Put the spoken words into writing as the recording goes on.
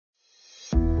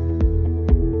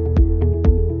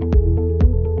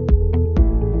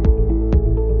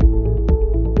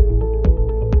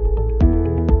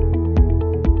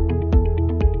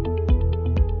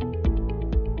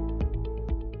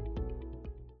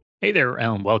Hey there,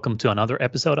 and welcome to another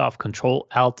episode of Control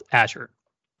Alt Azure.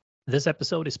 This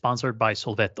episode is sponsored by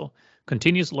Solveto.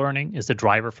 Continuous learning is the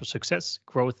driver for success,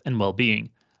 growth, and well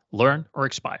being. Learn or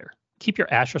expire. Keep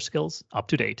your Azure skills up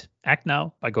to date. Act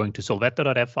now by going to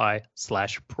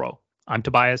solveto.fi/pro. I'm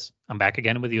Tobias. I'm back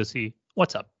again with Jussi.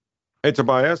 What's up? Hey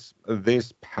Tobias,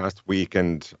 this past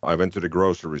weekend I went to the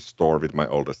grocery store with my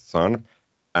oldest son,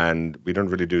 and we don't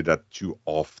really do that too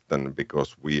often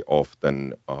because we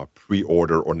often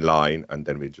pre-order online and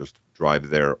then we just drive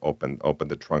there, open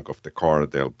the trunk of the car,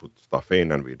 they'll put stuff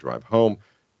in and we drive home.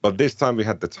 But this time we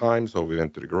had the time, so we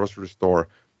went to the grocery store,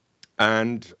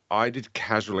 and I did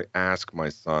casually ask my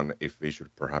son if we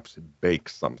should perhaps bake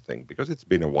something because it's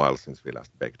been a while since we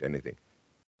last baked anything.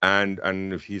 And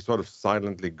he sort of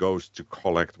silently goes to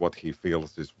collect what he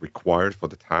feels is required for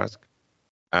the task.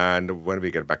 And when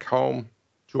we get back home,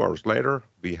 2 hours later,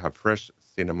 we have fresh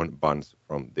cinnamon buns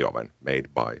from the oven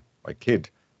made by my kid.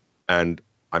 And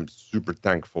I'm super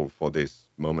thankful for these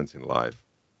moments in life,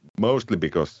 mostly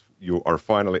because you are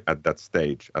finally at that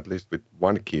stage, at least with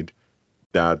one kid,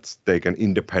 that they can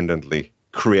independently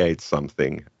create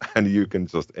something and you can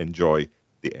just enjoy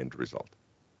the end result.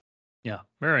 Yeah,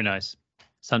 very nice.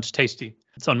 Sounds tasty.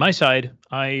 So on my side,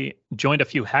 I joined a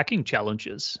few hacking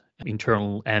challenges,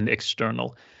 internal and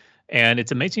external. And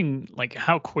it's amazing like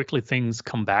how quickly things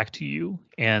come back to you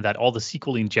and that all the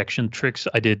SQL injection tricks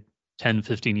I did 10,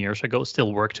 15 years ago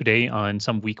still work today on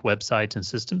some weak websites and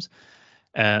systems.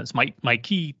 So my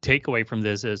key takeaway from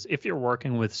this is if you're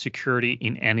working with security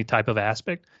in any type of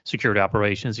aspect, security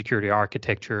operations, security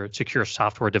architecture, secure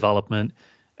software development,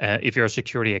 if you're a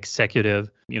security executive,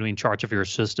 in charge of your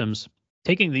systems,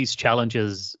 taking these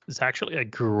challenges is actually a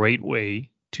great way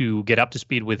to get up to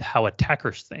speed with how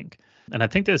attackers think. And I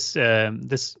think this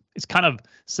is kind of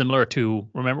similar to,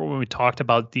 remember when we talked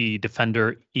about the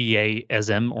Defender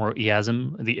EASM or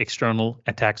EASM, the External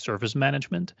Attack Surface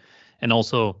Management, and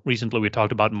also recently we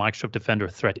talked about Microsoft Defender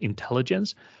Threat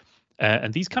Intelligence,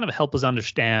 and these kind of help us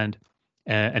understand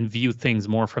and view things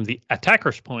more from the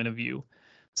attacker's point of view.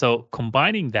 So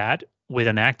combining that with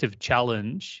an active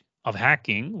challenge of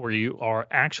hacking where you are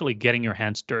actually getting your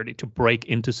hands dirty to break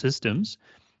into systems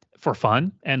for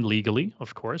fun and legally,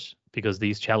 of course, because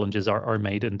these challenges are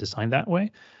made and designed that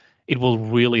way, it will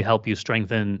really help you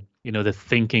strengthen, the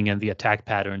thinking and the attack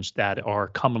patterns that are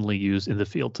commonly used in the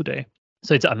field today.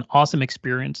 So it's an awesome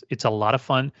experience. It's a lot of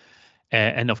fun.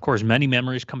 And of course, many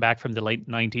memories come back from the late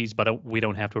 90s, but we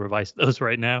don't have to revise those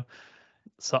right now.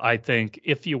 So I think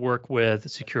if you work with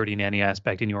security in any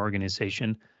aspect in your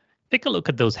organization, take a look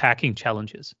at those hacking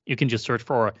challenges. You can just search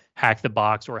for Hack the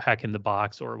Box or Hack in the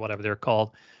Box or whatever they're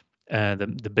called,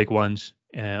 the big ones,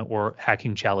 or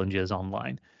hacking challenges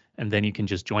online. And then you can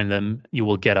just join them. You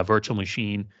will get a virtual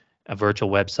machine, a virtual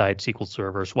website, SQL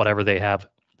servers, whatever they have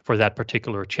for that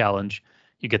particular challenge.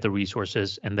 You get the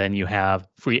resources, and then you have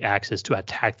free access to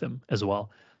attack them as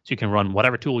well. So you can run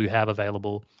whatever tool you have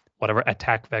available, whatever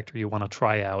attack vector you want to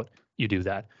try out, you do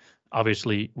that.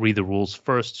 Obviously, read the rules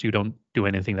first so you don't do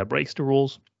anything that breaks the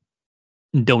rules.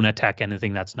 Don't attack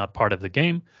anything that's not part of the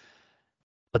game.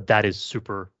 But that is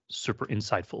super, super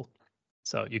insightful.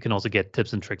 So you can also get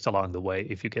tips and tricks along the way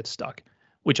if you get stuck,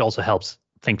 which also helps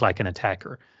think like an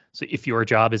attacker. So if your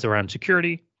job is around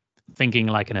security, thinking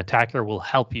like an attacker will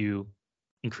help you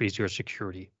increase your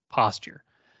security posture.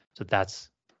 So that's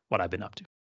what I've been up to.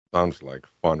 Sounds like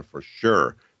fun for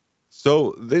sure.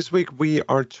 So this week we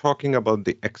are talking about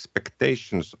the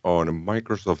expectations on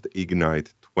Microsoft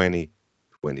Ignite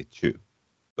 2022.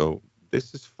 So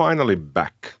this is finally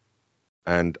back.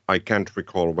 And I can't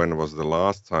recall when was the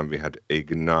last time we had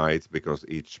Ignite, because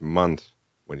each month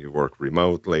when you work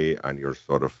remotely and you're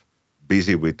sort of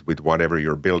busy with whatever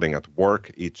you're building at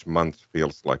work, each month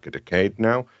feels like a decade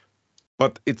now.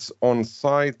 But it's on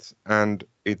site and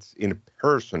it's in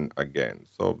person again.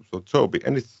 So Toby,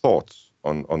 any thoughts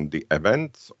on the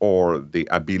events or the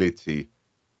ability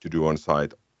to do on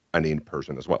site and in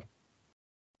person as well?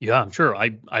 Yeah, sure.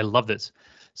 I love this.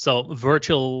 So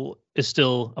virtual is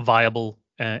still a viable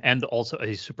and also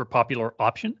a super popular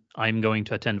option. I'm going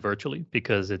to attend virtually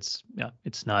because it's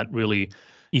not really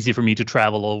easy for me to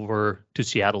travel over to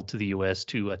Seattle to the US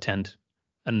to attend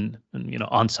an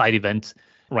on-site event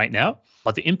right now.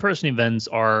 But the in-person events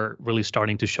are really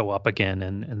starting to show up again,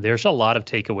 and there's a lot of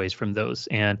takeaways from those.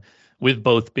 And we've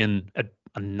both been at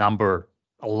a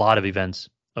lot of events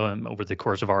over the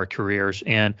course of our careers,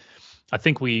 and I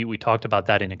think we talked about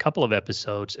that in a couple of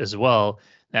episodes as well,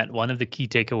 that one of the key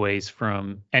takeaways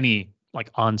from any like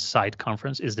on-site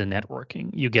conference is the networking.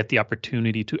 You get the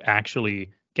opportunity to actually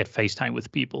get FaceTime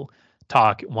with people,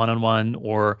 talk one-on-one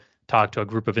or talk to a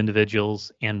group of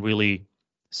individuals and really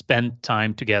spend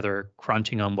time together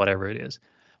crunching on whatever it is.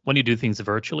 When you do things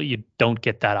virtually, you don't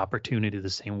get that opportunity the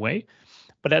same way.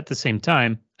 But at the same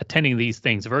time, attending these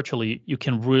things virtually, you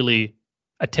can really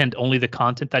attend only the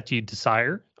content that you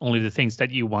desire, only the things that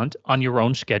you want on your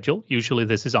own schedule. Usually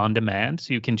this is on demand.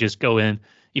 So you can just go in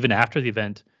even after the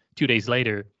event, 2 days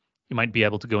later, you might be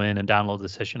able to go in and download the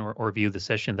session or view the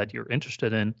session that you're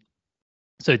interested in.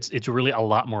 So it's really a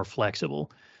lot more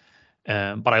flexible.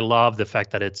 But I love the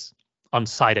fact that it's on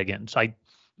site again. So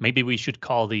maybe we should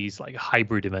call these like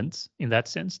hybrid events in that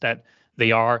sense, that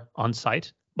they are on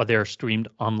site, but they're streamed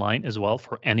online as well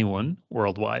for anyone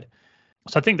worldwide.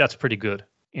 So I think that's pretty good.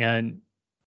 And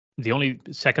the only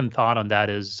second thought on that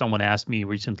is someone asked me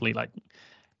recently, like,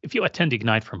 if you attend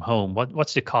Ignite from home,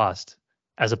 what's the cost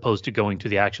as opposed to going to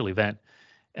the actual event?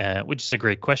 Which is a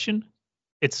great question.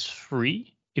 It's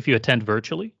free if you attend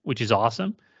virtually, which is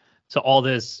awesome. So all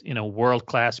this,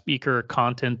 world-class speaker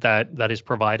content that is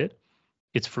provided,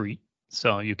 it's free.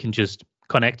 So you can just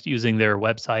connect using their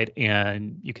website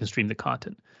and you can stream the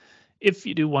content. If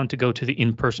you do want to go to the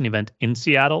in-person event in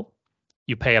Seattle,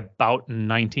 you pay about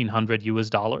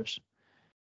 $1,900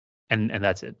 and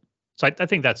that's it. So I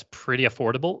think that's pretty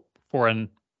affordable for an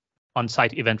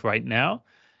on-site event right now.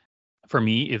 For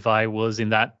me, if I was in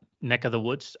that neck of the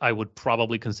woods, I would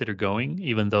probably consider going,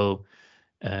 even though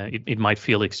it might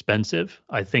feel expensive.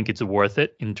 I think it's worth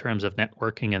it in terms of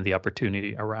networking and the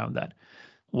opportunity around that.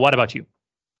 What about you?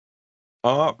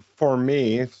 For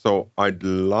me, so I'd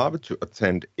love to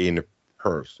attend in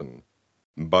person,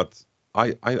 but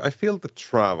I feel the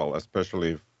travel,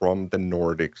 especially from the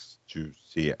Nordics to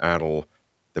Seattle,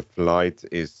 the flight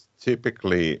is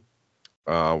typically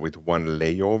with one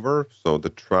layover. So the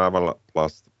travel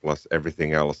plus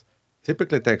everything else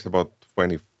typically takes about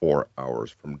 24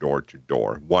 hours from door to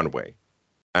door, one way.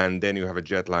 And then you have a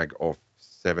jet lag of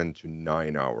 7 to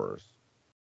 9 hours.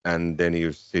 And then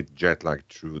you sit jet lag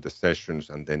through the sessions,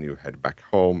 and then you head back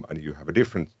home and you have a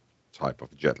different type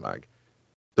of jet lag.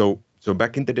 So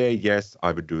back in the day, yes,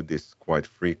 I would do this quite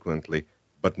frequently.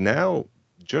 But now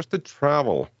just the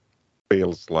travel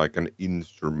feels like an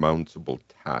insurmountable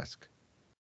task.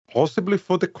 Possibly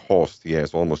for the cost,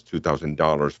 yes, almost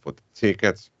 $2,000 for the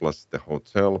tickets, plus the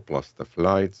hotel, plus the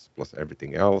flights, plus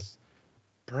everything else.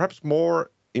 Perhaps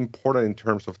more important in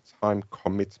terms of time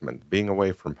commitment, being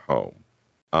away from home,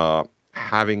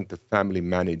 having the family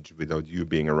manage without you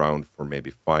being around for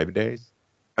maybe 5 days,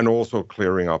 and also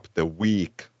clearing up the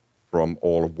week from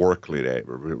all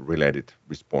work-related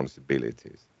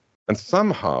responsibilities. And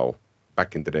somehow,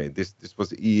 back in the day, this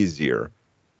was easier.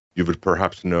 You would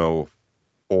perhaps know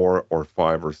 4 or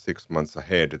 5 or 6 months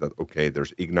ahead that, okay,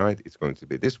 there's Ignite, it's going to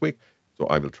be this week, so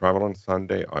I will travel on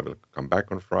Sunday, I will come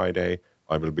back on Friday,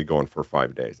 I will be gone for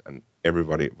 5 days, and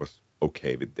everybody was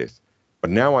okay with this.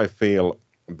 But now I feel,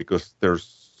 because there's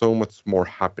so much more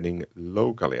happening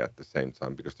locally at the same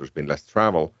time, because there's been less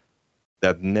travel,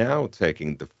 that now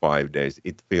taking the 5 days,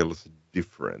 it feels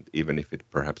different, even if it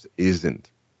perhaps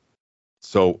isn't.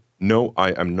 So no,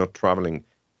 I am not traveling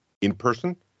in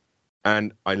person.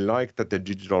 And I like that the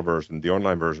digital version, the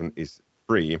online version, is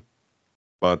free,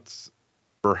 but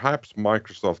perhaps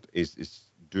Microsoft is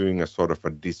doing a sort of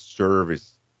a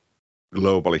disservice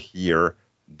globally here.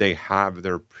 They have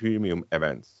their premium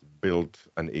events, Build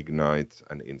and Ignite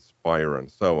and Inspire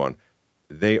and so on.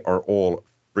 They are all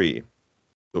free.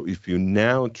 So if you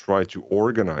now try to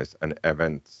organize an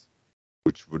event,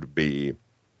 which would be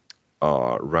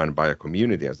run by a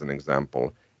community as an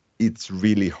example, it's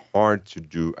really hard to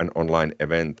do an online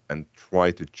event and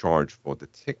try to charge for the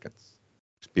tickets.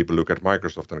 People look at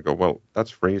Microsoft and go, well,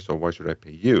 that's free, so why should I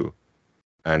pay you?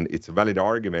 And it's a valid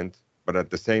argument, but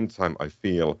at the same time, I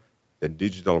feel the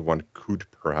digital one could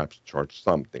perhaps charge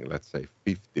something, let's say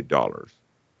 $50,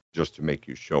 just to make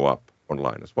you show up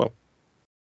online as well.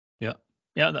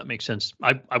 Yeah, that makes sense.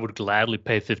 I would gladly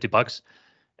pay $50.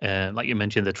 And like you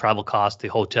mentioned, the travel cost, the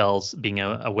hotels, being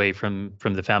away from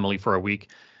the family for a week.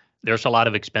 There's a lot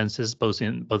of expenses, both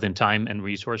in time and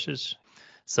resources.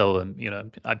 So,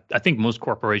 I think most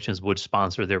corporations would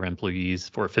sponsor their employees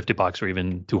for $50 or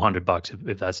even $200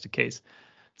 if that's the case.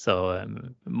 So,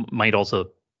 might also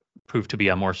prove to be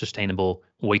a more sustainable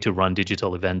way to run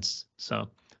digital events. So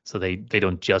they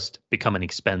don't just become an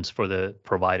expense for the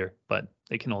provider, but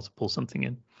they can also pull something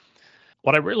in.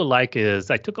 What I really like is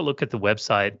I took a look at the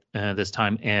website this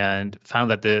time and found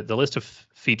that the list of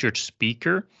featured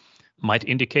speaker might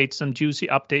indicate some juicy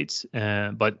updates,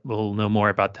 but we'll know more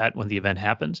about that when the event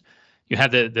happens. You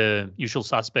have the usual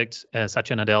suspects,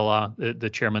 Satya Nadella, the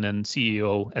chairman and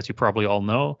CEO, as you probably all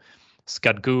know,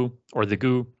 Scott Gu, or the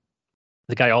Gu,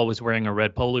 the guy always wearing a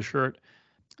red polo shirt.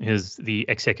 is the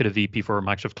executive VP for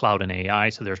Microsoft Cloud and AI.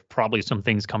 So there's probably some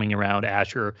things coming around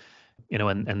Azure,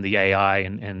 and the AI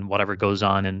and whatever goes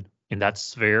on in that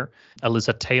sphere.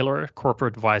 Alyssa Taylor,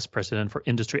 Corporate Vice President for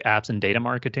Industry Apps and Data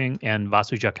Marketing, and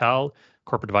Vasu Jakal,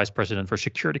 Corporate Vice President for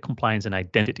Security, Compliance, and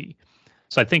Identity.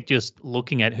 So I think just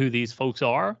looking at who these folks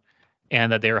are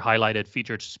and that they're highlighted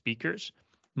featured speakers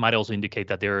might also indicate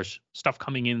that there's stuff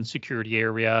coming in security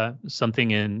area,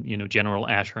 something in general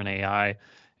Azure and AI,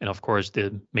 and of course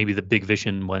maybe the big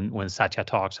vision when Satya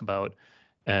talks about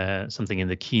something in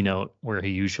the keynote where he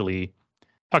usually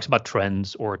talks about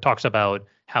trends or talks about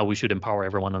how we should empower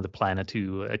everyone on the planet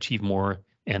to achieve more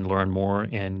and learn more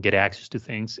and get access to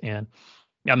things. And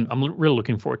I'm really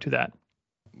looking forward to that.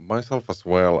 Myself as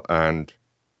well. And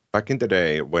back in the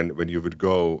day when you would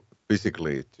go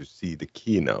physically to see the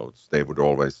keynotes, they would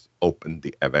always open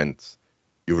the events.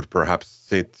 You would perhaps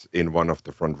sit in one of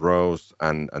the front rows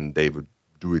and they would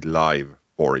do it live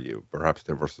for you. Perhaps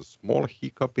there was a small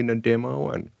hiccup in a demo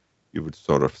and you would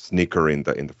sort of snicker in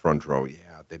the front row.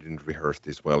 Yeah, they didn't rehearse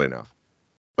this well enough.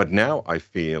 But now I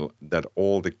feel that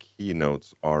all the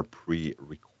keynotes are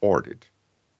pre-recorded,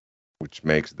 which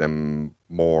makes them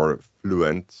more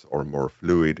fluent or more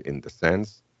fluid in the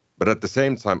sense. But at the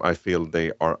same time, I feel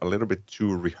they are a little bit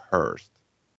too rehearsed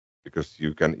because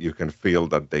you can feel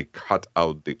that they cut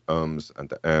out the ums and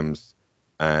the ms,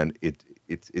 and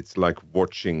it's like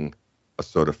watching a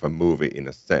sort of a movie in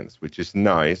a sense, which is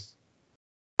nice.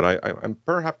 But I'm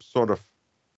perhaps sort of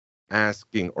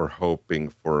asking or hoping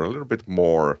for a little bit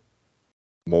more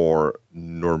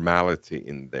normality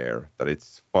in there, that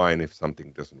it's fine if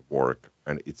something doesn't work,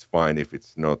 and it's fine if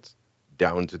it's not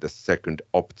down to the second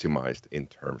optimized in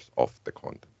terms of the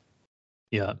content.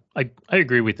 Yeah, I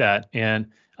agree with that. And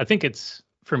I think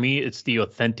for me, it's the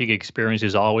authentic experience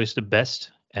is always the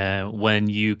best. When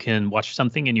you can watch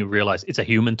something and you realize it's a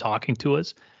human talking to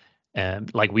us,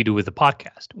 like we do with the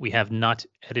podcast. We have not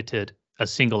edited a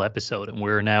single episode, and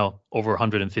we're now over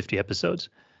 150 episodes.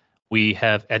 We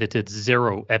have edited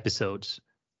 0 episodes,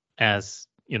 as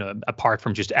apart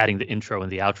from just adding the intro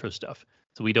and the outro stuff.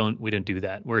 So we don't do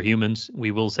that. We're humans.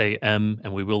 We will say and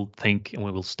we will think, and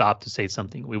we will stop to say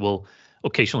something. We will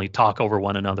occasionally talk over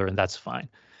one another, and that's fine.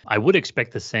 I would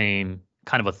expect the same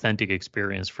kind of authentic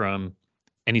experience from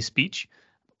any speech.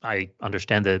 I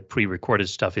understand that pre-recorded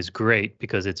stuff is great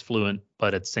because it's fluent,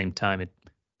 but at the same time, it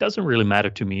doesn't really matter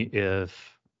to me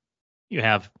if you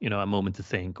have, a moment to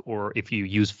think, or if you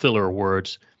use filler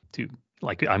words to,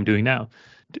 like I'm doing now,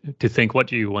 to think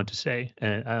what you want to say.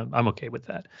 And I'm okay with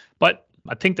that. But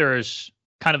I think there's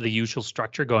kind of the usual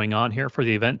structure going on here for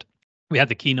the event. We have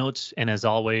the keynotes, and as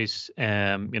always,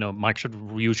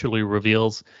 Microsoft usually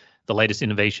reveals the latest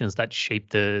innovations that shape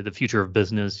the future of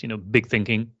business, big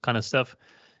thinking kind of stuff.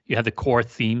 You have the core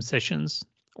theme sessions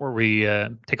where we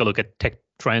take a look at tech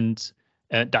trends,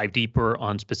 dive deeper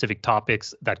on specific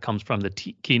topics that comes from the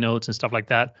keynotes and stuff like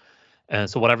that.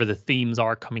 So whatever the themes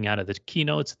are coming out of the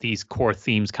keynotes, these core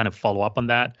themes kind of follow up on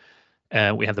that.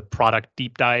 We have the product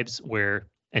deep dives where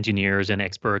engineers and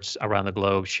experts around the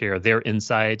globe share their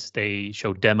insights. They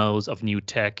show demos of new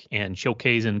tech and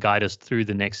showcase and guide us through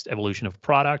the next evolution of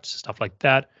products, stuff like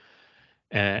that.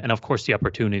 And of course, the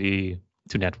opportunity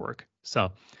to network.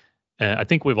 So I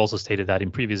think we've also stated that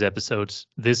in previous episodes.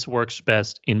 This works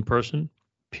best in person,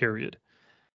 period.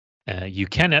 You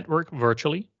can network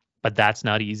virtually, but that's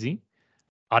not easy.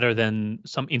 Other than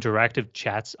some interactive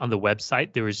chats on the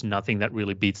website, there is nothing that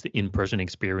really beats the in-person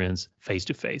experience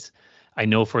face-to-face. I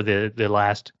know for the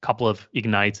last couple of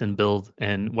Ignites and Build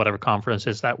and whatever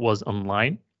conferences that was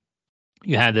online,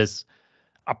 you had this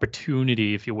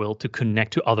opportunity, if you will, to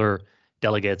connect to other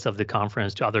delegates of the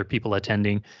conference, to other people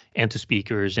attending, and to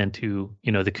speakers and to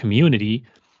the community.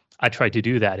 I tried to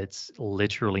do that. It's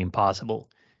literally impossible.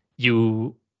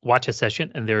 You watch a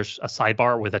session and there's a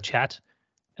sidebar with a chat,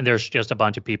 and there's just a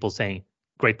bunch of people saying,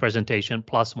 great presentation,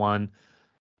 +1,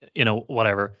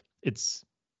 whatever. It's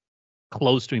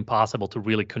close to impossible to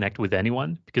really connect with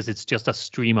anyone because it's just a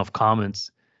stream of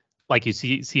comments. Like you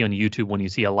see on YouTube when you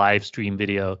see a live stream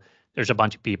video, there's a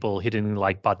bunch of people hitting the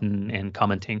like button and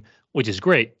commenting, which is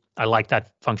great. I like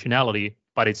that functionality,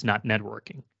 but it's not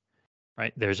networking,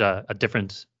 right? There's a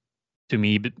difference to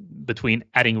me between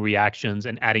adding reactions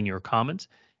and adding your comments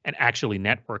and actually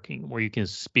networking, where you can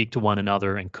speak to one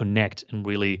another and connect and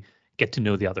really get to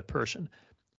know the other person.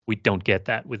 We don't get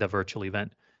that with a virtual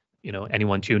event.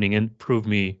 Anyone tuning in, prove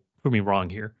me wrong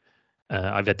here.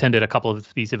 I've attended a couple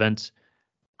of these events.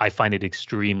 I find it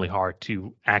extremely hard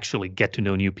to actually get to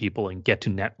know new people and get to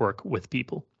network with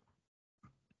people.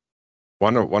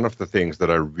 One of the things that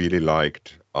I really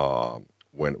liked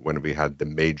when we had the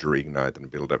major Ignite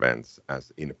and Build events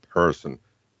as in person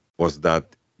was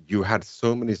that you had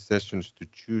so many sessions to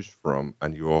choose from,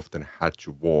 and you often had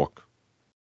to walk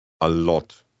a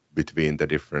lot between the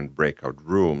different breakout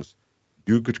rooms.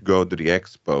 You could go to the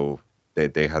expo.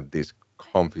 They had these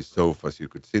comfy sofas. You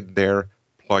could sit there,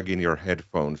 plug in your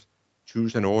headphones,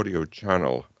 choose an audio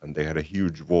channel, and they had a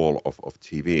huge wall of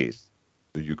TVs.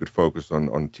 So you could focus on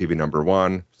TV number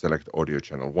one, select audio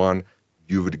channel one.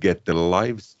 You would get the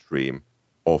live stream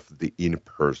of the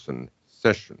in-person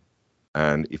session.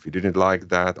 And if you didn't like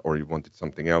that or you wanted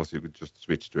something else, you could just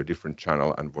switch to a different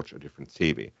channel and watch a different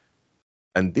TV.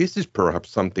 And this is perhaps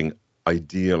something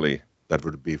ideally that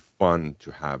would be fun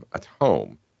to have at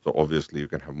home. So obviously you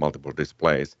can have multiple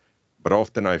displays, but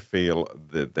often I feel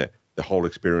that the whole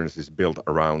experience is built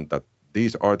around that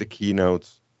these are the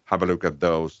keynotes, have a look at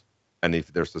those. And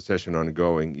if there's a session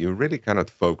ongoing, you really cannot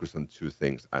focus on two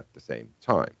things at the same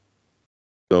time.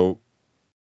 So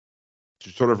to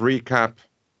sort of recap,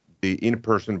 the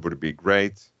in-person would be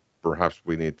great. Perhaps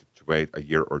we need to wait a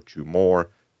year or two more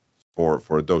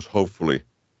for those hopefully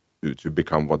to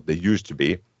become what they used to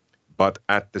be. But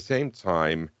at the same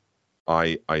time,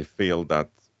 I feel that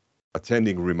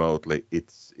attending remotely,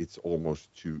 it's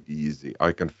almost too easy.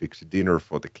 I can fix dinner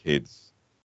for the kids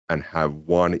and have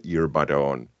one earbud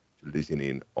on to listen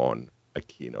in on a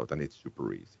keynote, and it's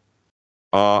super easy.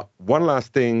 One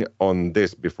last thing on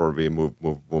this before we move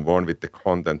on with the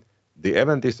content. The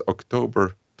event is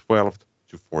October 12th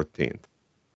to 14th.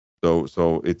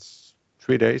 So it's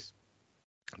 3 days,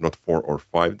 not 4 or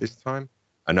 5 this time.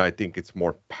 And I think it's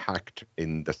more packed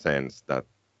in the sense that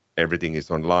everything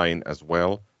is online as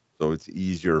well. So it's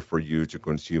easier for you to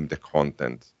consume the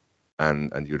content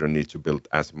and you don't need to build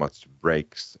as much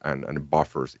breaks and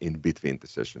buffers in between the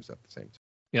sessions at the same time.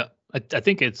 Yeah, I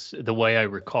think it's the way I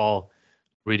recall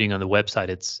reading on the website.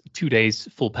 It's 2 days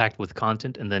full packed with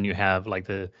content, and then you have like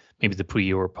maybe the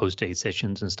pre or post day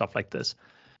sessions and stuff like this.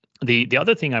 The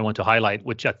other thing I want to highlight,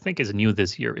 which I think is new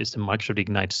this year, is the Microsoft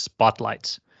Ignite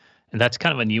Spotlights. And that's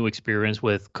kind of a new experience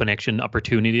with connection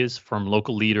opportunities from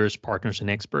local leaders, partners, and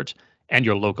experts, and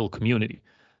your local community.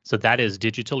 So that is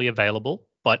digitally available,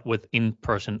 but with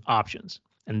in-person options.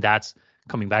 And that's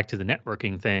coming back to the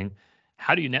networking thing.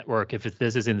 How do you network if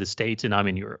this is in the States and I'm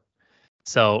in Europe?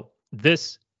 So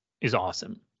this is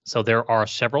awesome. So there are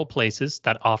several places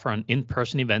that offer an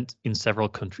in-person event in several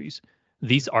countries.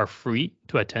 These are free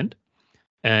to attend.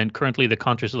 And currently the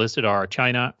countries listed are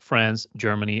China, France,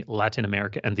 Germany, Latin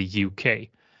America, and the UK.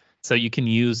 So you can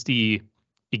use the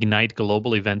Ignite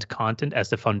Global Event content as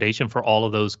the foundation for all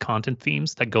of those content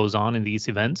themes that goes on in these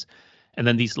events. And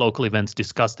then these local events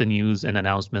discuss the news and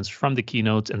announcements from the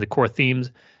keynotes and the core themes,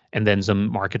 and then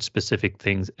some market-specific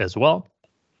things as well.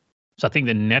 So I think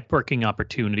the networking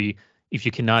opportunity, if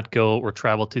you cannot go or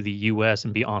travel to the US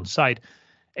and be on site,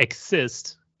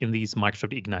 exists in these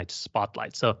Microsoft Ignite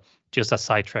Spotlights. So just a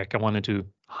sidetrack, I wanted to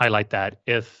highlight that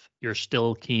if you're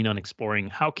still keen on exploring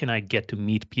how can I get to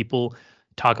meet people,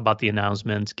 talk about the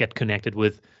announcements, get connected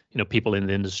with people in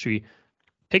the industry,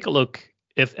 take a look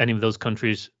if any of those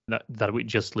countries that we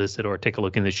just listed, or take a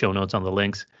look in the show notes on the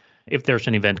links. If there's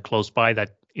an event close by,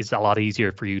 that is a lot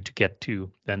easier for you to get to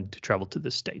than to travel to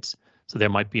the States. So there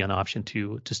might be an option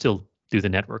to still do the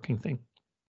networking thing.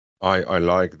 I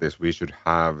like this. We should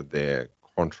have the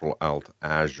Control-Alt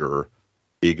Azure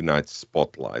Ignite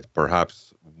Spotlight,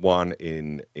 perhaps one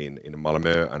in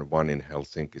Malmö and one in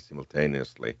Helsinki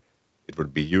simultaneously. It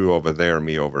would be you over there,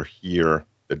 me over here.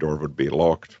 The door would be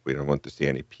locked. We don't want to see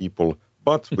any people,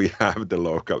 but we have the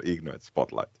local Ignite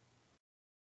Spotlight.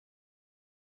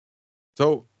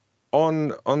 So on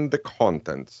the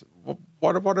content,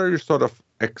 what are you sort of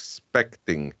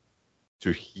expecting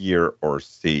to hear or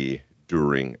see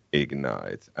during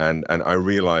Ignite? And I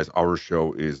realize our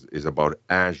show is about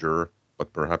Azure,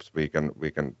 but perhaps we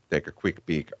can take a quick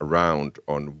peek around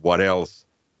on what else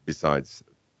besides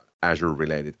Azure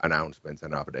related announcements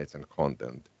and updates and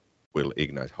content will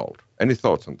Ignite hold. Any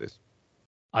thoughts on this?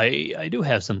 I do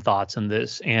have some thoughts on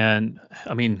this. And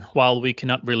I mean, while we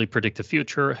cannot really predict the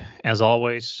future, as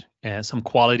always, some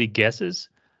quality guesses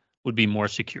would be more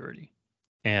security.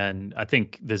 And I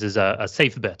think this is a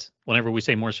safe bet. Whenever we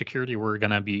say more security,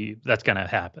 that's gonna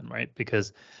happen, right?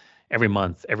 Because every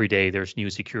month, every day, there's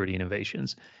new security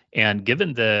innovations. And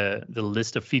given the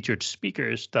list of featured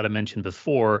speakers that I mentioned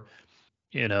before,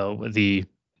 the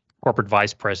corporate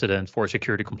vice president for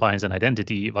security, compliance, and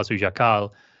identity, Vasu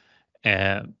Jakal,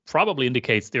 probably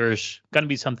indicates there's going to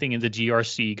be something in the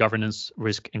GRC, governance,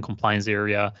 risk, and compliance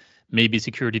area, maybe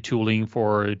security tooling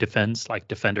for defense, like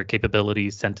Defender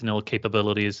capabilities, Sentinel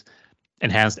capabilities,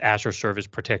 enhanced Azure service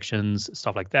protections,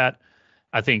 stuff like that.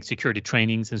 I think security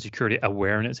trainings and security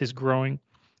awareness is growing.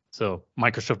 So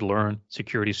Microsoft Learn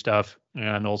security stuff,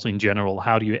 and also in general,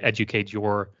 how do you educate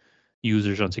your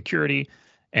users on security,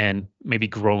 and maybe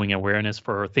growing awareness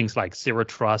for things like Zero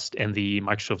Trust and the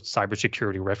Microsoft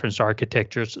cybersecurity reference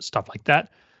architectures, stuff like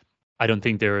that. I don't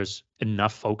think there's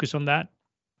enough focus on that.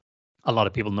 A lot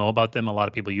of people know about them. A lot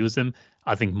of people use them.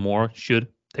 I think more should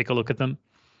take a look at them.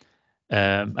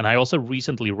 And I also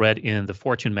recently read in the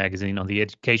Fortune magazine on the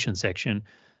education section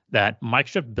that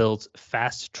Microsoft builds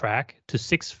fast track to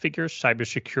six-figure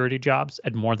cybersecurity jobs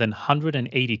at more than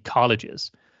 180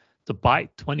 colleges. So by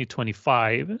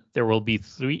 2025, there will be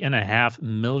 3.5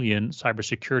 million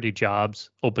cybersecurity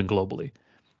jobs open globally.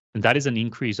 And that is an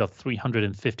increase of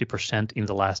 350% in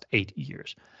the last 8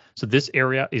 years. So this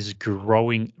area is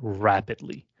growing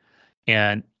rapidly.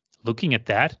 And looking at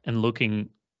that, and looking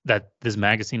that this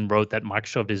magazine wrote that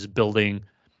Microsoft is building,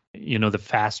 the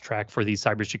fast track for these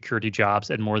cybersecurity jobs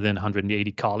at more than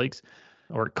 180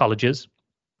 colleges,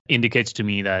 indicates to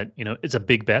me that, it's a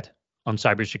big bet on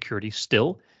cybersecurity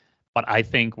still. But I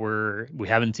think we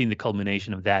haven't seen the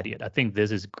culmination of that yet. I think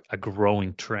this is a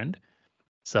growing trend.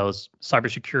 So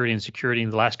cybersecurity and security in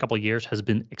the last couple of years has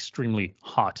been extremely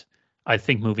hot. I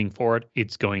think moving forward,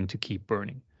 it's going to keep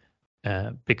burning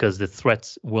because the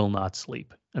threats will not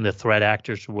sleep, and the threat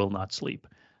actors will not sleep,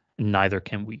 and neither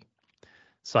can we.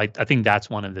 So I think that's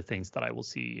one of the things that I will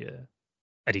see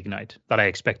at Ignite, that I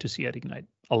expect to see at Ignite,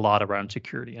 a lot around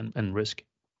security and risk.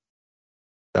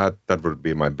 That would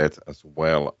be my bet as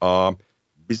well.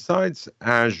 Besides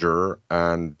Azure,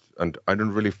 and I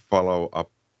don't really follow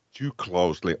up too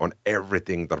closely on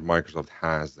everything that Microsoft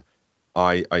has.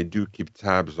 I do keep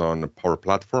tabs on Power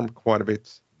Platform quite a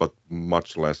bit, but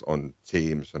much less on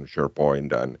Teams and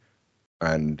SharePoint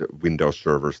and Windows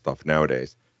Server stuff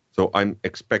nowadays. So I'm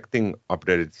expecting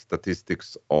updated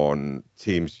statistics on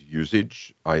Teams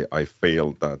usage. I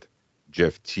feel that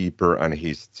Jeff Teper and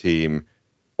his team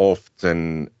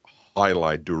often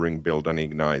highlight during Build and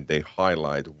Ignite. They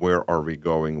highlight where are we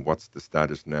going, what's the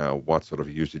status now, what sort of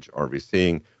usage are we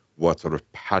seeing, what sort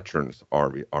of patterns are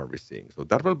we seeing. So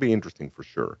that will be interesting for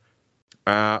sure.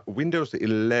 Windows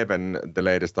 11, the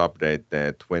latest update,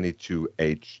 the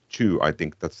 22H2, I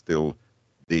think that's still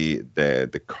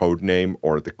the code name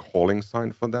or the calling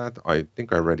sign for that. I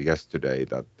think I read yesterday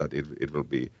that it will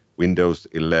be Windows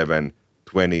 11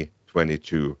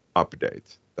 2022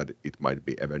 update, that it might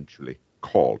be eventually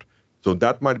called. So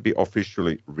that might be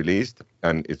officially released,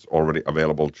 and it's already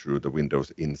available through the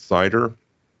Windows Insider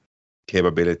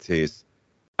capabilities,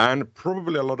 and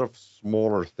probably a lot of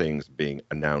smaller things being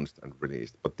announced and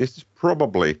released. But this is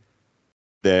probably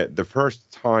the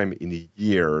first time in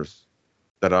years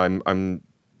that I'm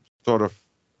sort of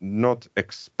not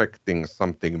expecting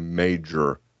something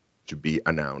major to be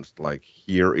announced, like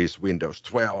here is Windows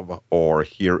 12 or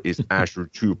here is Azure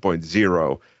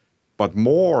 2.0, but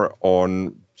more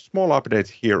on small updates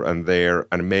here and there,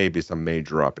 and maybe some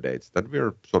major updates that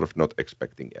we're sort of not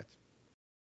expecting yet.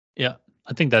 Yeah,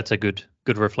 I think that's a good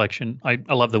reflection. I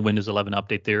love the Windows 11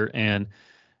 update there, and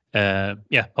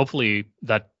hopefully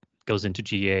that goes into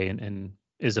GA and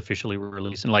is officially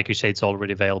released. And like you say, it's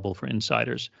already available for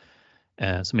insiders.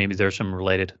 So maybe there's some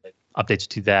related updates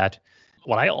to that.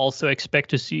 What I also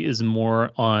expect to see is more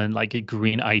on like a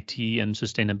green IT and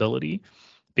sustainability,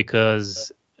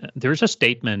 because there's a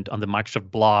statement on the Microsoft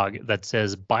blog that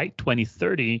says by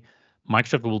 2030,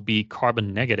 Microsoft will be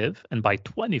carbon negative, and by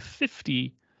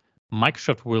 2050,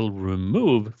 Microsoft will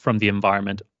remove from the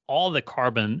environment all the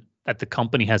carbon that the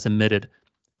company has emitted,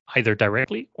 either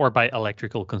directly or by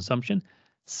electrical consumption,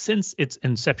 since its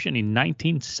inception in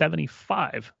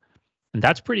 1975. And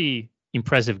that's pretty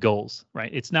impressive goals,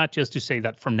 right? It's not just to say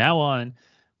that from now on,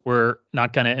 we're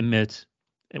not going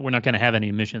to have any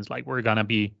emissions, like we're going to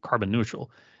be carbon neutral.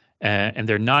 And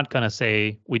they're not going to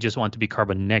say, we just want to be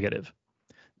carbon negative.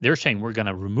 They're saying we're going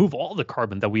to remove all the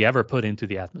carbon that we ever put into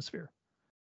the atmosphere,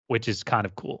 which is kind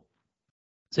of cool.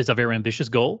 So it's a very ambitious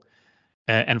goal.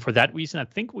 And for that reason, I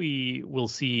think we will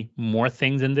see more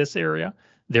things in this area.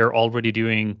 They're already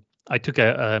doing, I took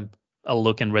a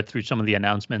look and read through some of the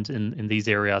announcements in these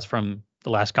areas from the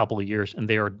last couple of years, and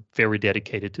they are very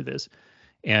dedicated to this.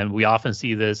 And we often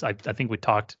see this. I think we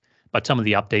talked about some of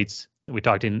the updates. We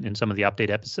talked in some of the update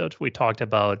episodes. We talked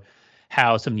about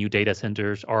how some new data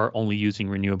centers are only using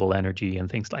renewable energy and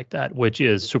things like that, which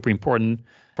is super important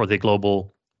for the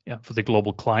global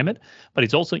climate. But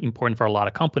it's also important for a lot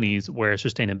of companies where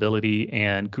sustainability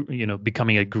and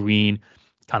becoming a green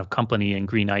kind of company and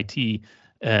green IT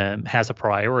has a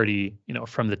priority,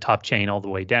 from the top chain all the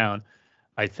way down.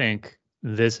 I think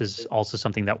this is also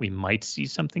something that we might see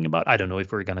something about. I don't know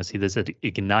if we're going to see this at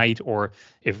Ignite or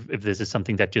if this is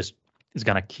something that just is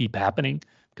going to keep happening.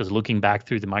 Because looking back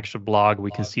through the Microsoft blog, we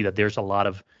can see that there's a lot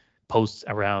of posts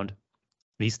around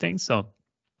these things. So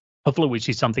hopefully we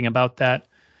see something about that.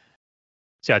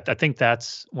 So I think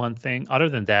that's one thing. Other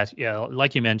than that, yeah,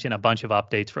 like you mentioned, a bunch of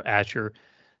updates for Azure.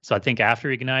 So I think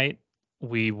after Ignite,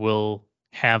 we will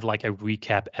have like a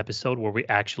recap episode where we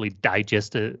actually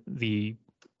digest the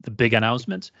big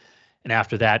announcements. And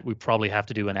after that, we probably have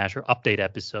to do an Azure update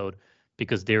episode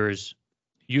because there's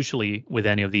usually with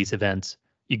any of these events,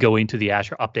 you go into the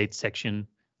Azure update section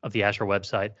of the Azure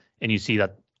website and you see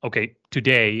that, okay,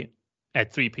 today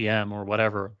at 3 p.m. or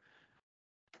whatever,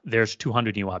 there's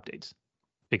 200 new updates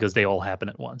because they all happen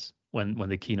at once when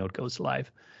the keynote goes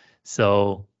live.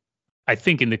 So I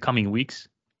think in the coming weeks,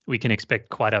 we can expect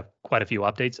quite a few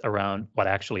updates around what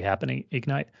actually happened in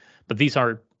Ignite. But these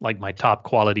are like my top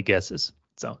quality guesses.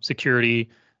 So security,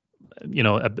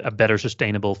 a better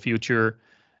sustainable future,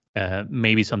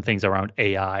 maybe some things around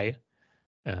AI,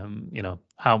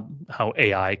 how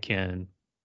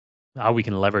we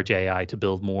can leverage AI to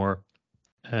build more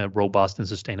robust and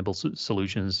sustainable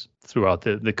solutions throughout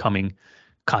the coming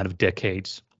kind of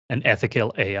decades, and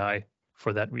ethical AI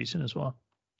for that reason as well.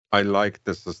 I like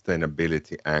the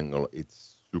sustainability angle.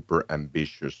 It's super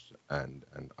ambitious, and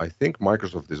I think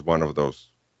Microsoft is one of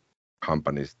those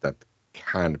companies that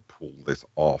can pull this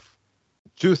off.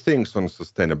 Two things on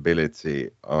sustainability.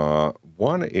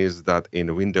 One is that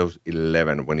in Windows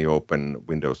 11, when you open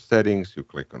Windows settings, you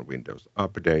click on Windows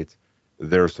Update,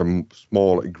 there's a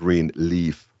small green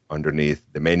leaf underneath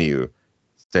the menu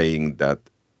saying that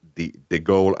the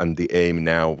goal and the aim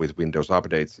now with Windows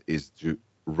updates is to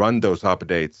run those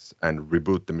updates and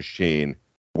reboot the machine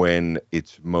when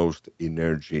it's most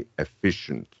energy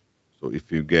efficient. So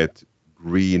if you get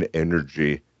green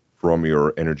energy from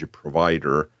your energy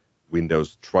provider,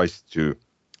 Windows tries to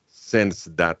sense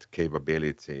that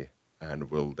capability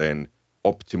and will then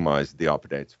optimize the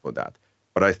updates for that.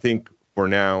 But I think for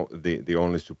now, the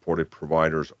only supported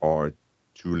providers are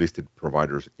two listed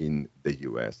providers in the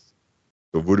US.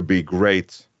 So it would be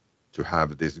great to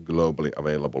have this globally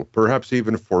available, perhaps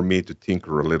even for me to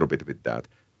tinker a little bit with that,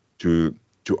 to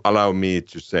allow me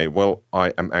to say, well,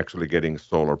 I am actually getting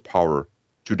solar power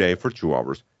today for 2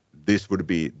 hours. This would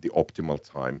be the optimal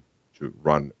time to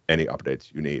run any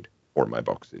updates you need for my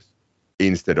boxes,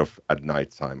 instead of at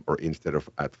nighttime or instead of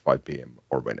at 5 p.m.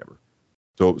 or whenever.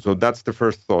 So that's the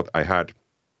first thought I had.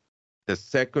 The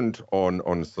second on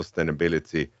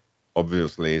sustainability,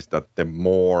 obviously, is that the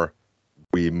more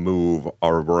we move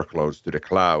our workloads to the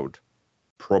cloud,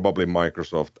 probably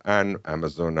Microsoft and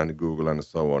Amazon and Google and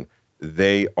so on,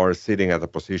 they are sitting at a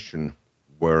position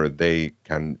where they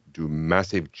can do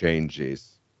massive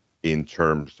changes in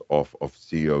terms of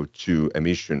CO2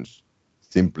 emissions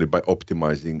simply by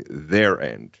optimizing their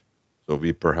end. So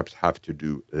we perhaps have to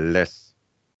do less,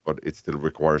 but it still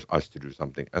requires us to do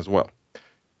something as well.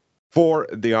 For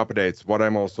the updates, what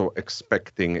I'm also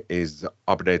expecting is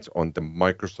updates on the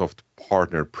Microsoft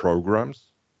partner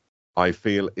programs. I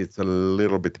feel it's a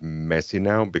little bit messy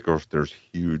now because there's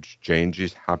huge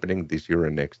changes happening this year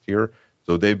and next year.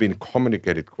 So they've been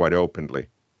communicated quite openly,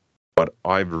 but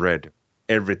I've read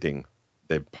everything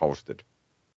they've posted.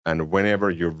 And whenever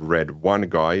you've read one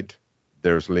guide,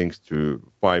 there's links to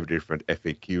 5 different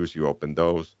FAQs. You open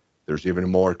those. There's even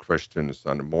more questions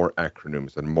and more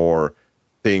acronyms and more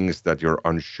things that you're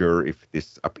unsure if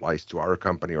this applies to our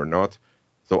company or not.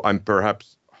 So I'm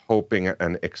perhaps hoping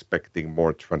and expecting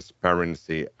more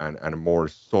transparency and more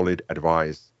solid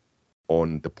advice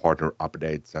on the partner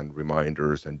updates and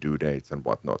reminders and due dates and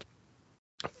whatnot.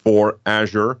 For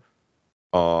Azure,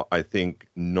 I think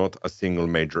not a single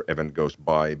major event goes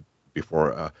by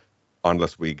before,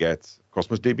 unless we get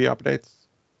Cosmos DB updates,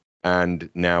 and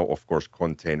now, of course,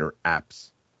 container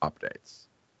apps updates.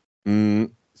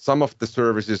 Some of the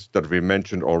services that we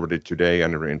mentioned already today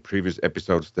and in previous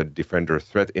episodes, the Defender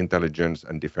Threat Intelligence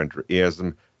and Defender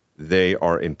EASM, they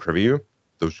are in preview.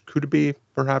 Those could be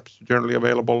perhaps generally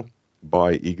available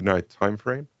by Ignite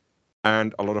timeframe.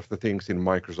 And a lot of the things in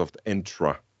Microsoft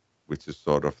Entra, which is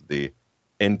sort of the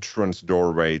entrance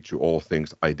doorway to all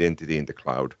things identity in the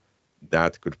cloud,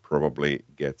 that could probably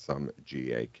get some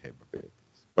GA capabilities.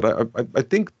 But I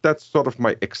think that's sort of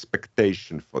my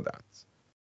expectation for that.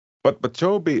 But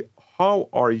Toby, how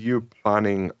are you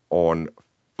planning on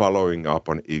following up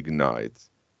on Ignite?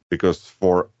 Because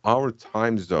for our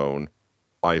time zone,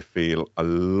 I feel a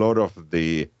lot of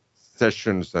the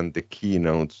sessions and the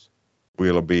keynotes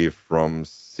will be from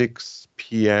 6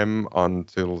 p.m.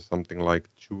 until something like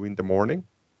 2 in the morning.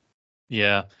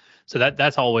 Yeah. So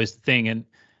that's always the thing. And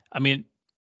I mean,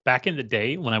 back in the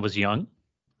day when I was young,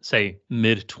 say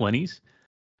mid 20s,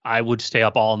 I would stay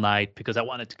up all night because I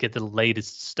wanted to get the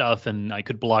latest stuff and I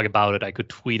could blog about it, I could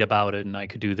tweet about it, and I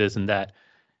could do this and that.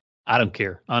 I don't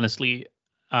care. Honestly,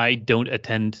 I don't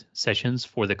attend sessions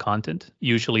for the content.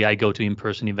 Usually I go to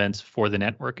in-person events for the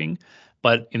networking.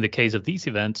 But in the case of these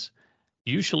events,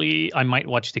 usually I might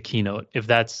watch the keynote. If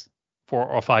that's 4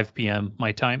 or 5 p.m.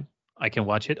 my time, I can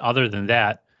watch it. Other than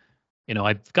that,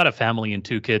 I've got a family and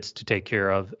 2 kids to take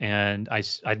care of, and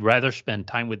I'd rather spend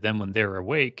time with them when they're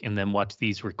awake and then watch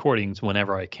these recordings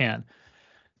whenever I can.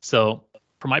 So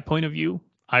from my point of view,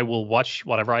 I will watch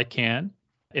whatever I can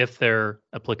if they're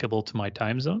applicable to my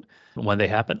time zone when they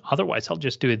happen. Otherwise, I'll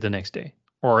just do it the next day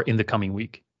or in the coming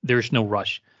week. There's no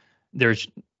rush. There's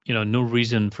no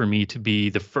reason for me to be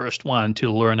the first one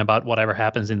to learn about whatever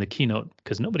happens in the keynote,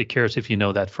 because nobody cares if you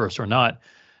know that first or not.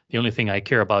 The only thing I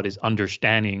care about is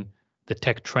understanding the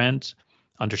tech trends,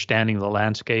 understanding the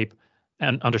landscape,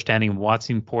 and understanding what's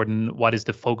important, what is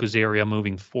the focus area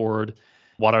moving forward,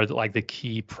 what are the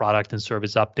key product and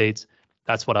service updates.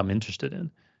 That's what I'm interested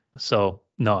in. So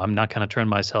no, I'm not going to turn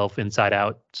myself inside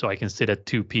out so I can sit at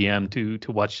 2 p.m. to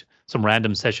watch some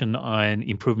random session on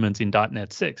improvements in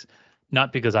 .NET 6.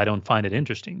 Not because I don't find it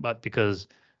interesting, but because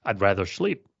I'd rather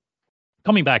sleep.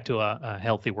 Coming back to a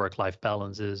healthy work-life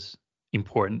balance is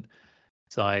important.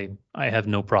 So I have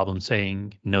no problem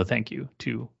saying no thank you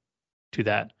to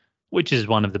that, which is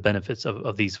one of the benefits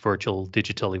of these virtual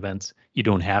digital events. You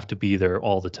don't have to be there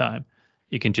all the time.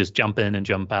 You can just jump in and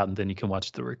jump out, and then you can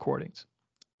watch the recordings.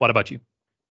 What about you?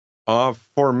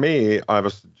 For me, I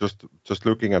was just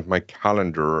looking at my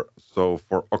calendar. So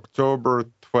for October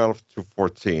 12th to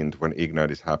 14th, when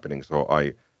Ignite is happening, so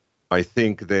I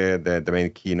think the main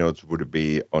keynotes would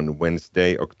be on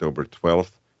Wednesday, October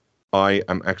 12th. I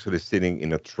am actually sitting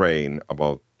in a train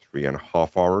about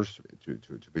 3.5 hours to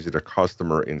visit a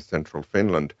customer in central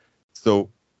Finland. So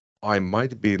I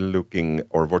might be looking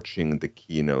or watching the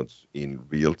keynotes in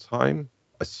real time,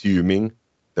 assuming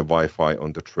the Wi-Fi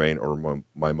on the train or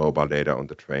my mobile data on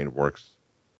the train works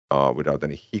without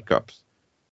any hiccups.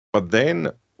 But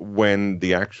then when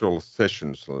the actual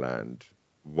sessions land,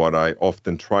 what I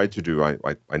often try to do,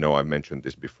 I know I mentioned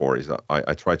this before, is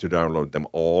I try to download them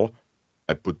all.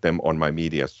 I put them on my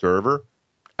media server,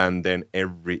 and then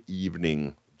every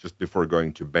evening, just before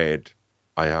going to bed,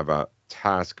 I have a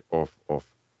task of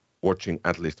watching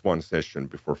at least one session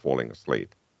before falling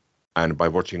asleep. And by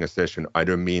watching a session, I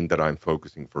don't mean that I'm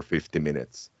focusing for 50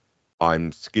 minutes.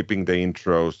 I'm skipping the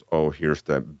intros. Oh, here's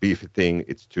the beefy thing.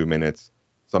 It's 2 minutes.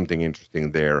 Something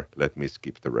interesting there. Let me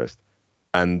skip the rest.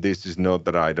 And this is not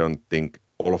that I don't think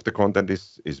all of the content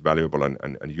is valuable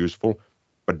and useful,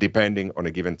 but depending on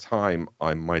a given time,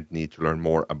 I might need to learn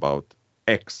more about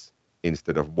X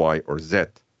instead of Y or Z.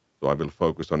 So I will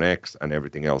focus on X and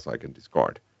everything else I can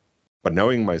discard. But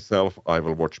knowing myself, I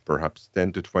will watch perhaps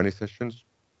 10 to 20 sessions.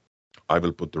 I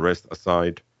will put the rest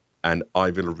aside, and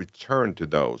I will return to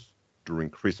those during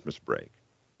Christmas break,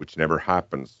 which never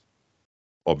happens,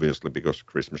 obviously, because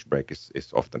Christmas break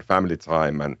is often family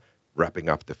time and wrapping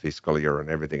up the fiscal year and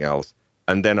everything else.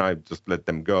 And then I just let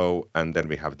them go, and then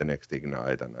we have the next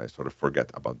Ignite, and I sort of forget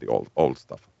about the old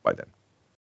stuff by then.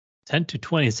 10 to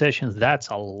 20 sessions, that's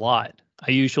a lot.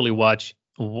 I usually watch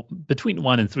between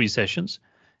 1 and 3 sessions,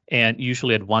 and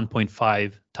usually at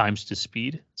 1.5 times the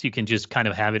speed. So you can just kind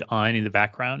of have it on in the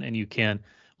background, and you can,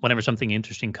 whenever something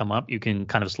interesting come up, you can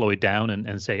kind of slow it down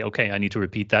and say, okay, I need to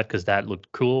repeat that because that looked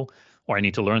cool, or I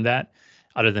need to learn that.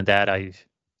 Other than that, I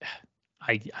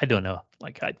don't know.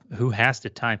 Who has the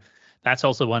time? That's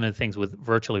also one of the things with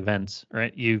virtual events,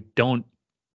 right? You don't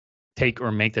take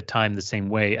or make the time the same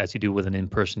way as you do with an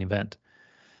in-person event.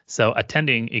 So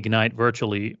attending Ignite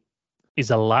virtually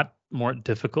is a lot more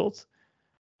difficult.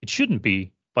 It shouldn't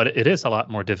be, but it is a lot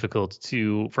more difficult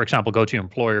to, for example, go to your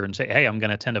employer and say, hey, I'm going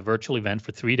to attend a virtual event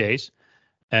for 3 days.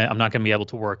 And I'm not going to be able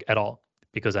to work at all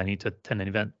because I need to attend an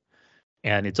event.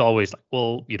 And it's always like,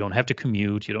 well, you don't have to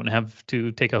commute. You don't have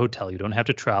to take a hotel. You don't have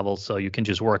to travel. So you can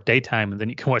just work daytime and then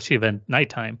you can watch the event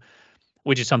nighttime,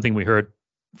 which is something we heard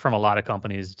from a lot of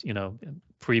companies,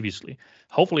 previously.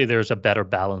 Hopefully there's a better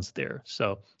balance there.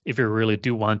 So if you really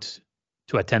do want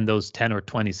to attend those 10 or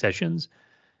 20 sessions,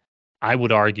 I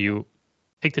would argue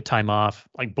take the time off,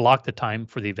 block the time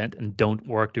for the event and don't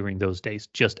work during those days.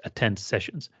 Just attend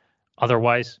sessions.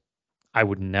 Otherwise, I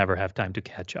would never have time to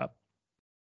catch up.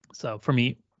 So for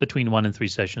me, between 1 and 3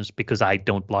 sessions, because I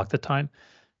don't block the time,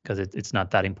 because it's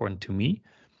not that important to me.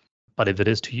 But if it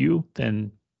is to you,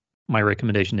 then my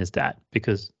recommendation is that,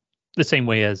 because the same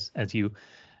way as you,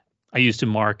 I used to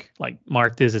mark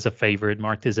this as a favorite,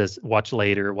 mark this as watch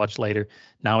later, watch later.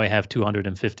 Now I have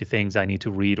 250 things I need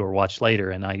to read or watch later,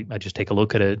 and I just take a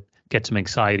look at it, get some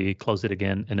anxiety, close it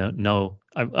again, and no,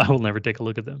 I will never take a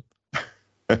look at them.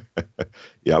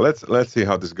 Yeah, let's see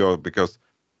how this goes, because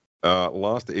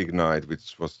last Ignite,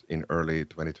 which was in early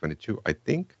 2022, I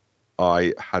think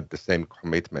I had the same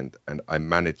commitment, and I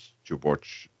managed to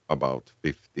watch about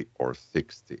 50 or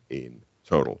 60 in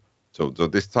total. So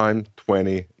this time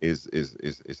 20 is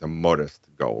a modest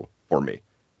goal for me.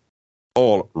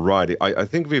 All righty. I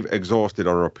think we've exhausted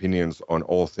our opinions on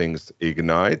all things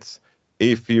Ignites.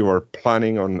 If you are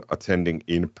planning on attending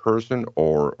in person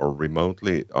or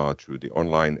remotely through the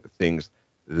online things,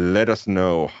 let us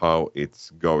know how it's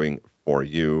going for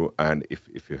you, and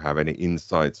if you have any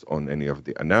insights on any of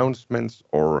the announcements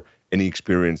or any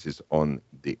experiences on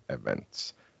the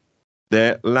events.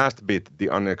 The last bit, the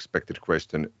unexpected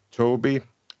question. Toby,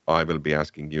 I will be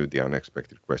asking you the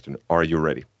unexpected question. Are you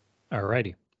ready? All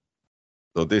righty.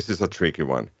 So this is a tricky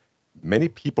one. Many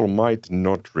people might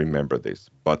not remember this,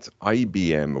 but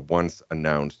IBM once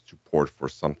announced support for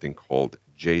something called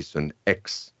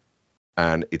JSON-X,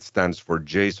 and it stands for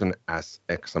JSON as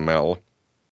XML,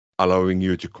 allowing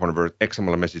you to convert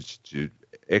XML messages to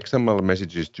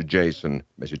JSON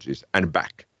messages and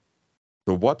back.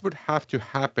 So what would have to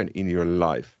happen in your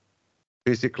life,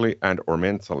 physically and or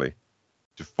mentally,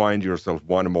 to find yourself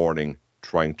one morning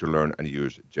trying to learn and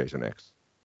use JSON-X?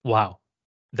 Wow.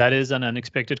 That is an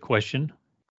unexpected question.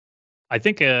 I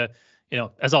think,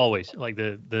 as always, like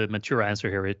the mature answer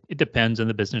here, it depends on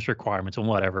the business requirements and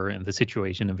whatever, and the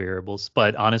situation and variables.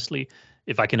 But honestly,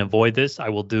 if I can avoid this, I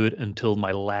will do it until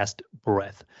my last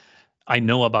breath. I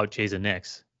know about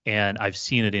JSON-X, and I've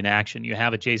seen it in action. You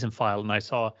have a JSON file, and I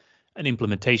saw an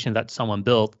implementation that someone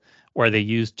built where they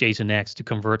used JSON-X to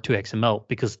convert to XML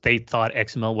because they thought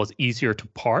XML was easier to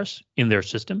parse in their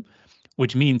system,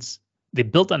 which means they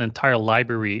built an entire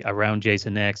library around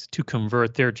JSON-X to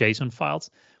convert their JSON files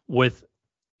with,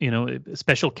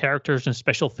 special characters and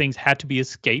special things had to be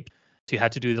escaped. So you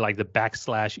had to do like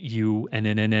the \u and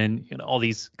then all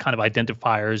these kind of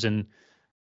identifiers, and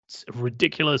it's a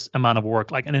ridiculous amount of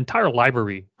work, like an entire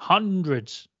library,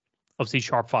 hundreds of C#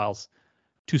 files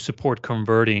to support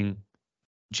converting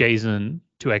JSON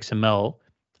to XML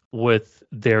with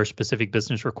their specific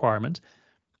business requirements,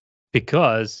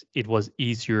 because it was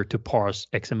easier to parse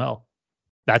XML.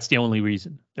 That's the only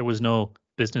reason. There was no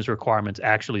business requirements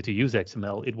actually to use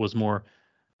XML. It was more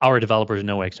our developers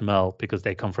know XML because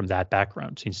they come from that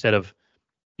background. So instead of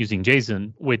using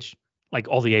JSON, which like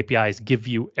all the APIs give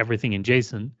you everything in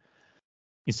JSON,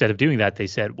 instead of doing that, they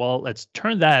said, well, let's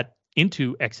turn that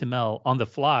into XML on the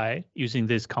fly using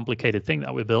this complicated thing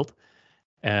that we built.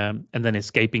 And then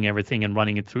escaping everything and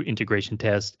running it through integration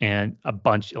tests and a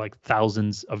bunch, like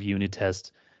thousands of unit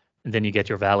tests. And then you get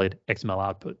your valid XML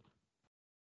output.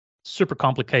 Super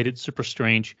complicated, super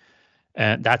strange.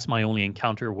 And that's my only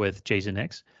encounter with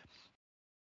JSON-X.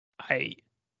 I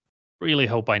really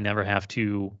hope I never have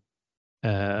to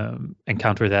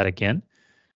encounter that again.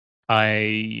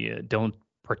 I don't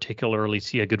particularly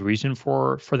see a good reason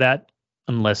for that,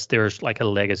 unless there's like a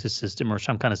legacy system or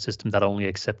some kind of system that only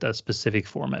accepts a specific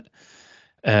format.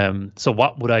 So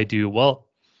what would I do? Well,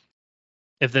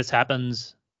 if this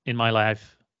happens in my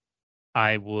life,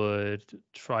 I would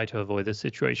try to avoid this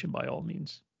situation by all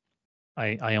means.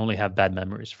 I only have bad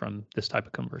memories from this type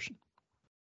of conversion.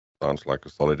 Sounds like a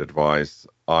solid advice.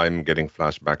 I'm getting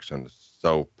flashbacks on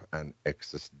SOAP and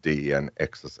XSD and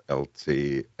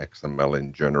XSLT, XML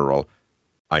in general.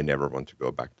 I never want to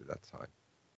go back to that time.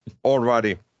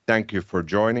 Alrighty, thank you for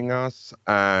joining us,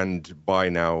 and bye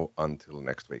now until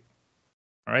next week.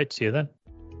 All right, see you then.